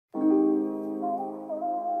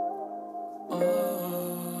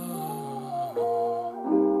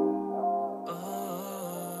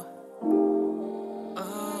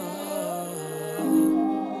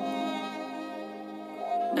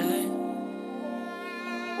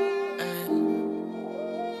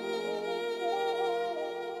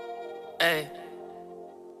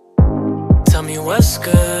what's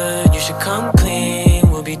good, you should come clean,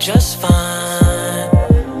 we'll be just fine.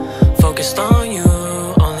 Focused on you,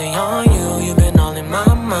 only on you, you've been all in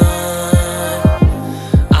my mind.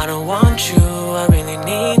 I don't want you, I really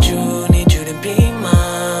need you to be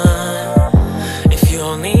mine. If you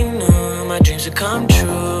only knew, my dreams would come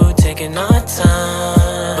true, taking our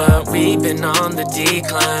time. But we've been on the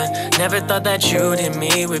decline, never thought that you'd hit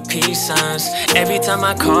me with peace signs. Every time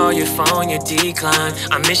I call your phone, you decline.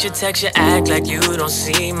 I miss your text, you act like you don't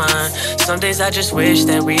see mine. Some days I just wish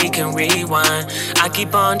that we can rewind. I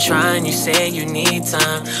keep on trying, you say you need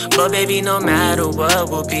time, but baby, no matter what,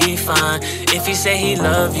 we'll be fine. If he say he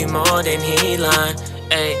love you more than he lying.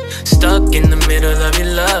 Ay, stuck in the middle of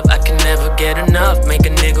your love, I can never get enough. Make a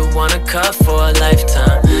nigga wanna cut for a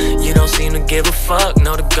lifetime. You don't seem to give a fuck,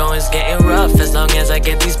 know the going's getting rough. As long as I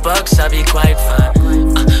get these bucks, I'll be quite fine.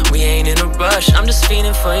 We ain't in a rush, I'm just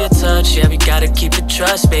feeling for your touch. Yeah, we gotta keep the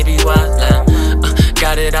trust, baby, why lie?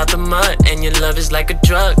 Got it out the mud, and your love is like a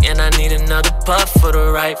drug, and I need another puff for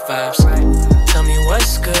the right vibes. Tell me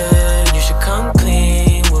what's good, you should come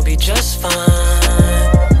clean, we'll be just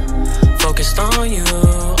fine. Focused on you,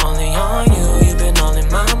 only on you, you've been all in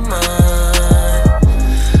my mind.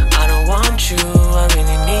 I don't want you, I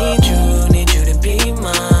really need you to be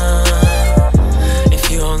mine. If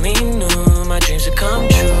you only knew, my dreams would come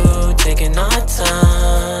true, taking our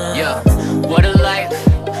time. Yeah, what a life,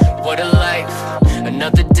 what a life.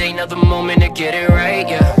 Another day, another moment to get it right,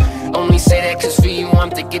 yeah. Only say that cause for you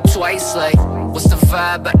I'm thinking twice, like what's the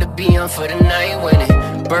vibe about to be on for the night when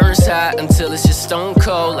it burns hot until it's just stone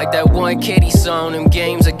cold. Like that one Katie song, them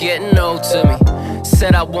games are getting old to me.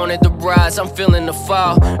 Said I wanted the rise, I'm feeling the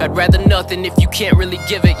fall. I'd rather nothing if you can't really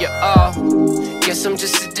give it your all. Guess I'm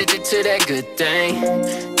just addicted to that good thing,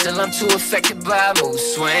 till I'm too affected by a mood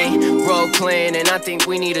swing. Role playing and I think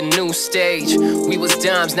we need a new stage. We was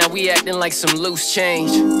dimes, now we acting like some loose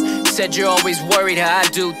change. Said you're always worried how I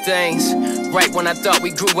do things, right when I thought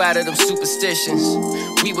we grew out of them superstitions.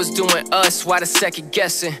 We was doing us, why the second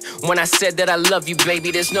guessing? When I said that I love you,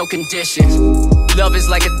 baby, there's no conditions. Love is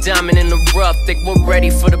like a diamond in the rough, think we're ready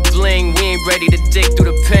for the bling, we ain't ready to dig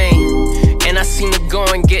through the pain. And I seen the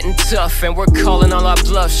going getting tough, and we're calling all our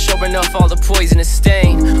bluffs, showing off all the poisonous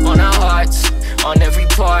stain on our hearts, on every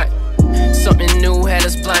part. Something new had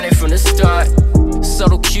us blinded from the start.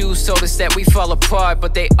 Subtle cues told us that we fall apart,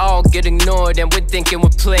 but they all get ignored and we're thinking we're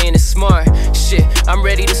playing it smart. Shit, I'm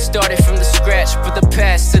ready to start it from the scratch, put the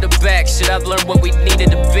past to the back. Shit, I've learned what we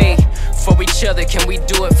needed to be for each other. Can we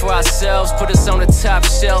do it for ourselves? Put us on the top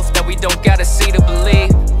shelf that we don't gotta see to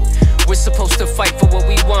believe. We're supposed to fight for what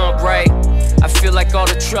we want, right? I feel like all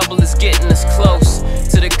the trouble is getting us close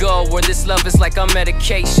to the goal where this love is like our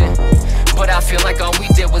medication, but I feel like all we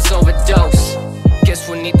did was overdose. Guess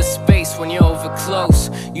we need the space when you're over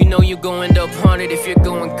close. You know you gon' end up haunted if you're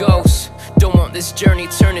going ghost. Don't want this journey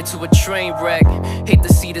turn into a train wreck. Hate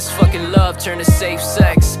to see this fucking love turn to safe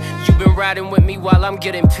sex. You've been riding with me while I'm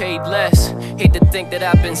getting paid less. Hate to think that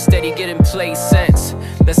I've been steady getting played since.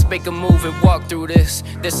 Let's make a move and walk through this.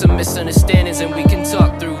 There's some misunderstandings and we can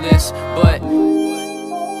talk through this, but